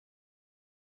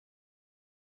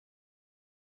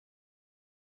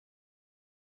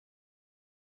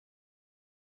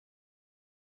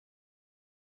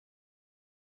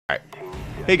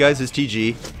Hey guys, it's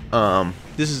TG.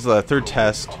 This is the third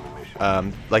test.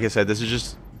 Like I said, this is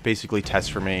just basically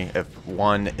test for me. If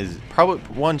one's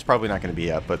probably not going to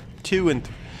be up, but two and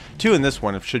this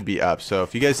one should be up. So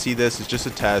if you guys see this, it's just a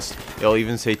test. It'll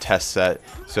even say test set.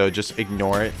 So just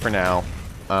ignore it for now.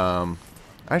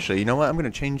 Actually, you know what? I'm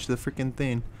going to change the freaking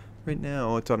thing. Right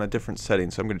now, it's on a different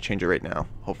setting, so I'm going to change it right now.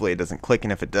 Hopefully it doesn't click,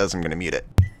 and if it does, I'm going to mute it.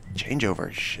 Change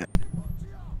over. Shit.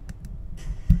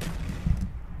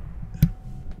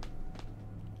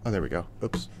 Oh, there we go.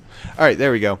 Oops. Alright,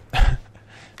 there we go.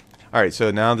 Alright, so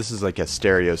now this is like a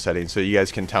stereo setting, so you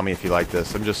guys can tell me if you like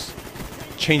this. I'm just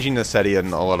changing the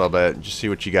setting a little bit, just see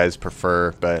what you guys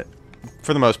prefer, but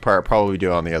for the most part, I'll probably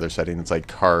do it on the other setting. It's like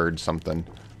card something.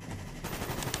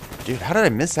 Dude, how did I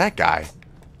miss that guy?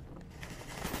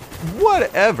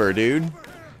 Whatever, dude.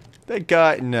 That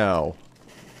guy, no.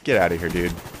 Get out of here,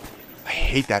 dude. I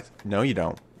hate that. No, you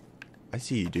don't. I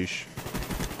see you, douche.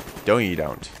 Don't you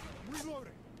don't.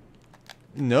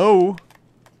 No.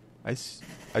 I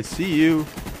see you.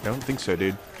 I don't think so,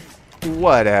 dude.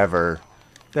 Whatever.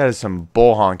 That is some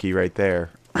bull honky right there.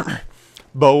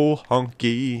 Bull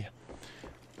honky.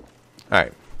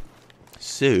 Alright.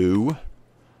 So,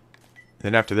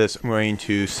 then after this, I'm going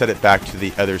to set it back to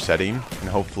the other setting. And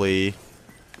hopefully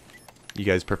you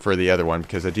guys prefer the other one.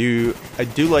 Because I do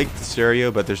like the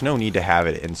stereo, but there's no need to have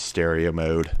it in stereo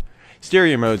mode.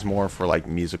 Stereo mode's more for like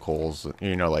musicals,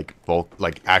 you know, like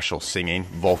actual singing,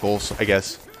 vocals, I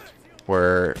guess.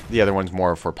 Where the other one's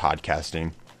more for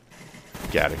podcasting.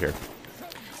 Get out of here.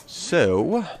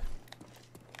 So,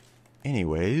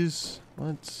 anyways,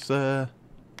 let's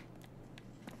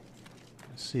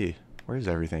see. Where's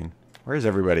everything? Where's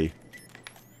everybody?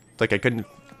 It's like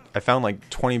I found like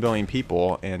 20 billion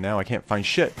people, and now I can't find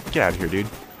shit. Get out of here, dude.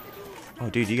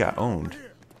 Oh, dude, you got owned.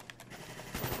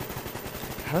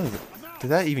 How did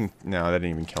that even... No, that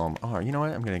didn't even kill him. Oh, you know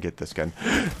what? I'm going to get this gun.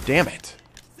 Damn it.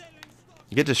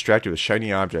 You get distracted with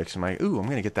shiny objects. I'm like, ooh, I'm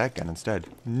going to get that gun instead.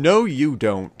 No, you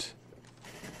don't.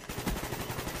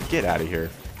 Get out of here.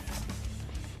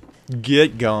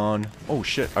 Get gone. Oh,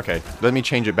 shit. Okay, let me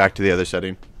change it back to the other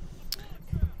setting.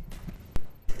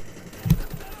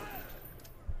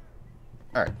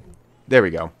 Alright. There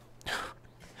we go.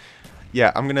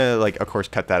 Yeah, I'm going to, like, of course,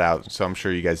 cut that out. So I'm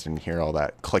sure you guys didn't hear all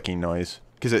that clicking noise.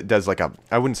 Because it does like a,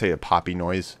 I wouldn't say a poppy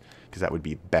noise, because that would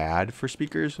be bad for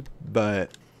speakers,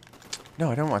 but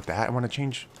no, I don't want that. I want to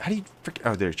change, how do you,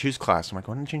 oh, there, choose class. I'm like,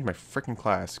 I want to change my freaking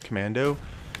class. Commando?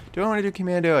 Do I want to do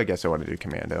commando? I guess I want to do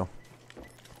commando.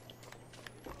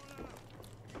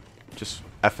 Just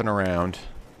effing around.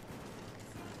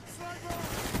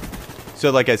 So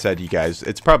like I said, you guys,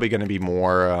 it's probably going to be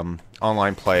more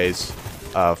online plays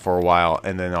for a while,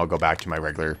 and then I'll go back to my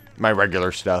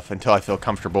regular stuff until I feel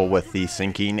comfortable with the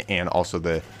syncing and also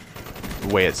the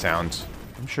way it sounds.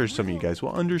 I'm sure some of you guys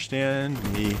will understand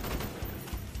me.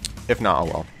 If not, oh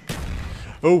well.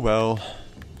 Oh well.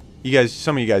 You guys,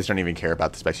 some of you guys don't even care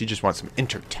about the specs. You just want some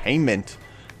entertainment.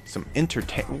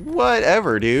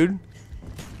 Whatever, dude.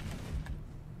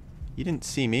 You didn't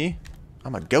see me.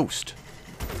 I'm a ghost.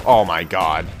 Oh my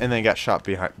god. And then got shot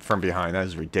from behind. That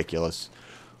is ridiculous.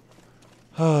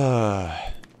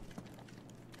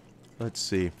 Let's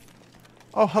see.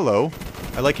 Oh, hello.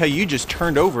 I like how you just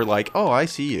turned over like, oh, I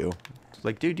see you. It's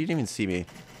like, dude, you didn't even see me.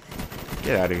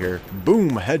 Get out of here.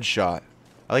 Boom, headshot.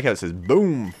 I like how it says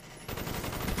boom.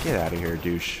 Get out of here,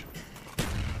 douche.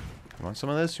 You want some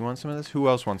of this? You want some of this? Who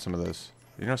else wants some of this?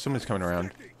 You know, someone's coming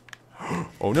around.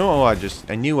 Oh, no,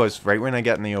 I knew right when I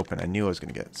got in the open, I knew I was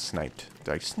going to get sniped.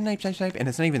 Like, snipe, snipe, snipe. And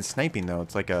it's not even sniping, though.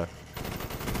 It's like a...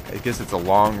 I guess it's a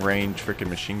long-range freaking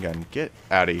machine gun. Get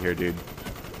out of here, dude.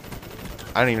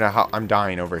 I don't even know how... I'm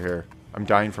dying over here. I'm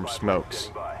dying from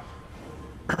smokes.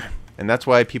 And that's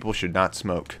why people should not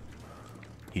smoke.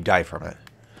 You die from it.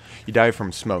 You die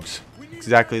from smokes.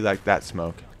 Exactly like that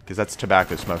smoke. Because that's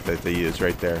tobacco smoke that they use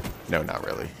right there. No, not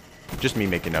really. Just me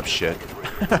making up shit.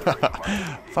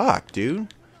 Fuck,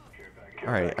 dude.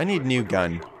 Alright, I need a new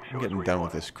gun. I'm getting done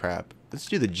with this crap. Let's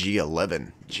do the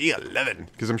G11. G11.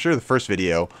 Because I'm sure the first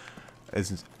video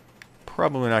is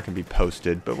probably not going to be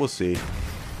posted, but we'll see.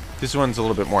 This one's a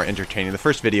little bit more entertaining. The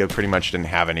first video pretty much didn't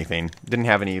have anything. Didn't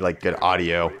have any, like, good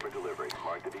audio.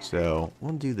 So,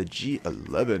 we'll do the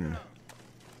G11.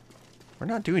 We're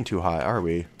not doing too hot, are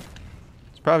we?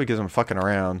 It's probably because I'm fucking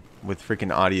around with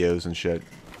freaking audios and shit.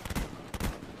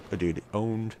 Oh, dude.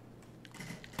 Owned.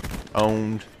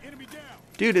 Owned.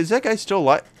 Dude, is that guy still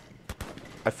alive?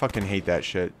 I fucking hate that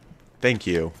shit. Thank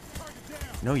you.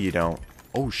 No, you don't.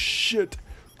 Oh, shit.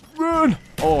 Run!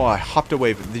 Oh, I hopped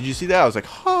away. Did you see that? I was like,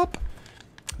 hop!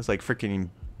 I was like freaking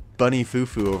Bunny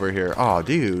Fufu over here. Oh,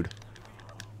 dude.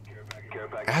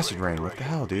 Acid rain. What the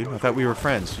hell, dude? I thought we were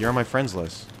friends. You're on my friends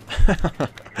list.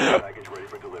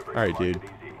 Alright, dude.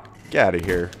 Get out of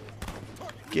here.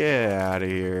 Get out of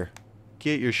here.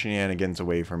 Get your shenanigans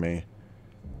away from me.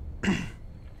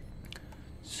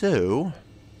 So,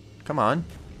 come on.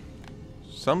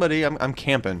 Somebody, I'm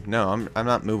camping. No, I'm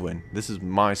not moving. This is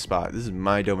my spot. This is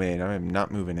my domain. I am not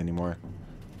moving anymore.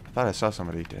 I thought I saw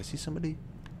somebody. Did I see somebody?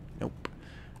 Nope.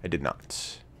 I did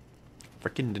not.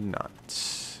 Frickin' did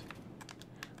not.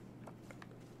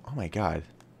 Oh my god.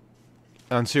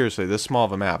 And seriously, this small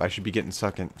of a map, I should be getting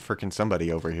frickin' somebody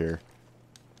over here.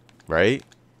 Right?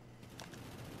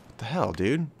 What the hell,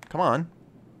 dude? Come on.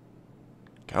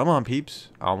 Come on, peeps.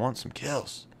 I want some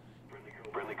kills.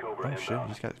 Oh shit,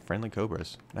 he's got friendly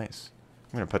cobras. Nice.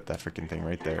 I'm gonna put that freaking thing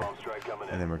right there.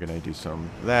 And then we're gonna do some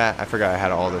of that. I forgot I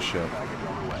had all this shit.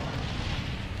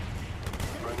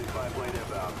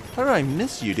 How did I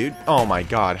miss you, dude? Oh my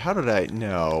god, how did I...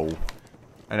 No.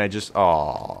 And I just...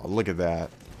 Oh, look at that.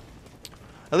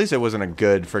 At least it wasn't a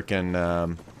good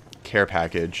freaking care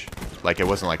package. Like, it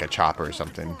wasn't like a chopper or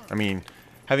something. I mean,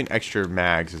 having extra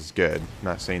mags is good. I'm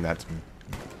not saying that's...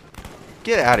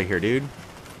 Get out of here, dude.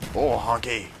 Oh,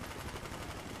 honky.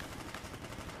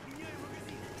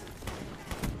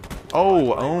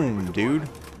 Oh, dude.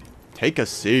 Take a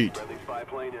seat.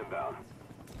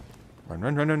 Run,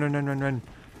 run, run, run, run, run, run, run.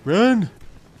 Run!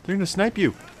 They're gonna snipe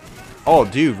you. Oh,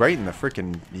 dude, right in the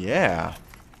freaking... Yeah.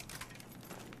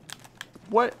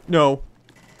 What? No.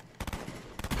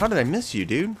 How did I miss you,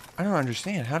 dude? I don't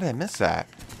understand. How did I miss that?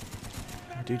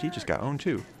 Oh, dude, he just got owned,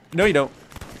 too. No, you don't.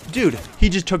 Dude, he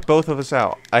just took both of us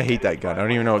out. I hate that gun. I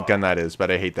don't even know what gun that is,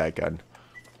 but I hate that gun.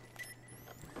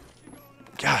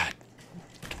 God.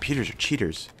 Computers are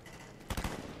cheaters.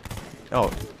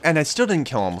 Oh, and I still didn't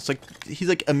kill him. It's like, he's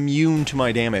like immune to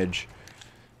my damage.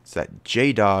 It's that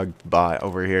J-Dog bot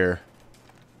over here.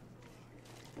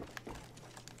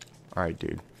 Alright,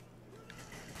 dude.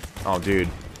 Oh, dude.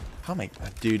 How am I...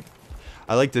 Dude.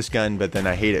 I like this gun, but then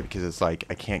I hate it because it's like,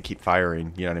 I can't keep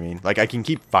firing. You know what I mean? Like, I can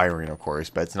keep firing, of course,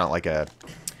 but it's not like a...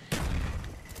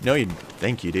 No, you...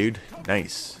 Thank you, dude.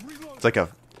 Nice. It's like a...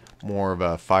 More of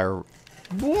a fire...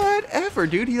 Whatever,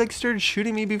 dude. He, like, started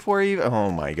shooting me before he even...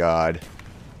 Oh, my God.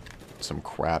 Some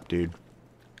crap, dude.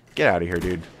 Get out of here,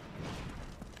 dude.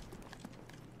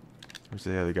 Where's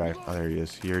the other guy? Oh, there he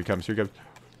is. Here he comes. Here he comes.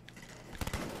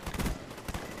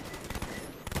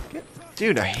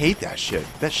 Dude, I hate that shit.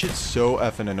 That shit's so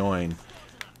effing annoying.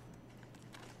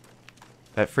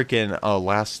 That freaking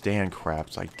last stand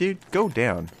crap's like, dude, go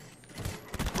down.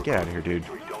 Get out of here, dude.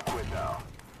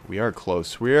 We are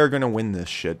close. We are gonna win this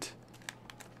shit.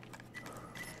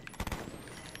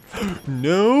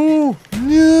 No!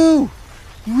 No!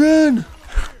 Run!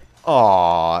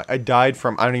 Aw, I died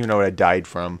from... I don't even know what I died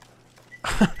from.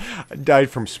 I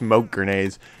died from smoke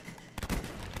grenades.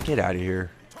 Get out of here.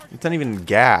 It's not even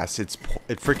gas. It's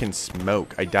freaking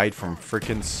smoke. I died from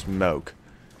freaking smoke.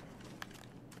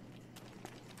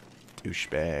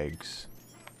 Douchebags.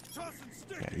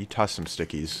 Yeah, you toss some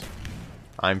stickies.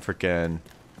 I'm freaking...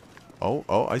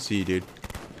 Oh, I see you, dude.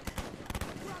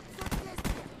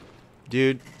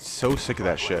 Dude, so sick of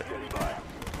that shit.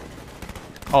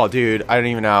 Oh, dude, I don't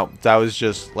even know. That was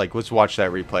just, like, let's watch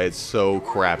that replay. It's so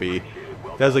crappy.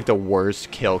 That was, like, the worst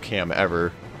kill cam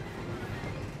ever.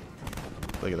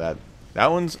 Look at that. That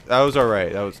was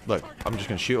alright. That was, look, I'm just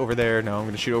gonna shoot over there. No, I'm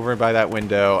gonna shoot over by that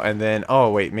window. And then,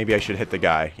 oh, wait, maybe I should hit the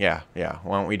guy. Yeah.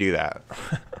 Why don't we do that?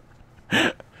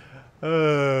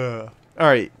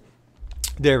 Alright.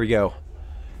 There we go.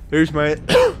 There's my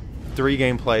 3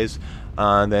 gameplays.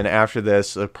 And then after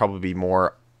this, it'll probably be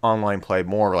more online play,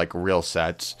 more like real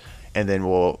sets. And then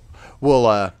we'll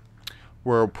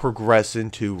progress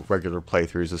into regular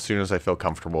playthroughs as soon as I feel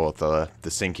comfortable with the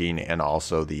syncing and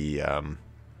also the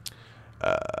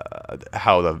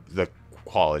how the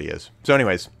quality is. So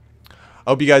anyways, I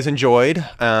hope you guys enjoyed.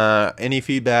 Any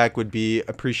feedback would be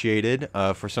appreciated.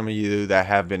 For some of you that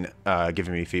have been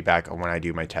giving me feedback on when I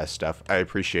do my test stuff, I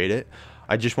appreciate it.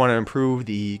 I just want to improve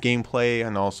the gameplay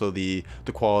and also the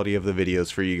quality of the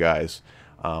videos for you guys.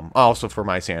 Also for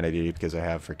my sanity, because I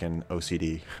have freaking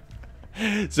OCD.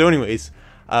 So anyways,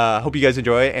 hope you guys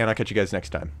enjoy, and I'll catch you guys next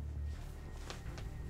time.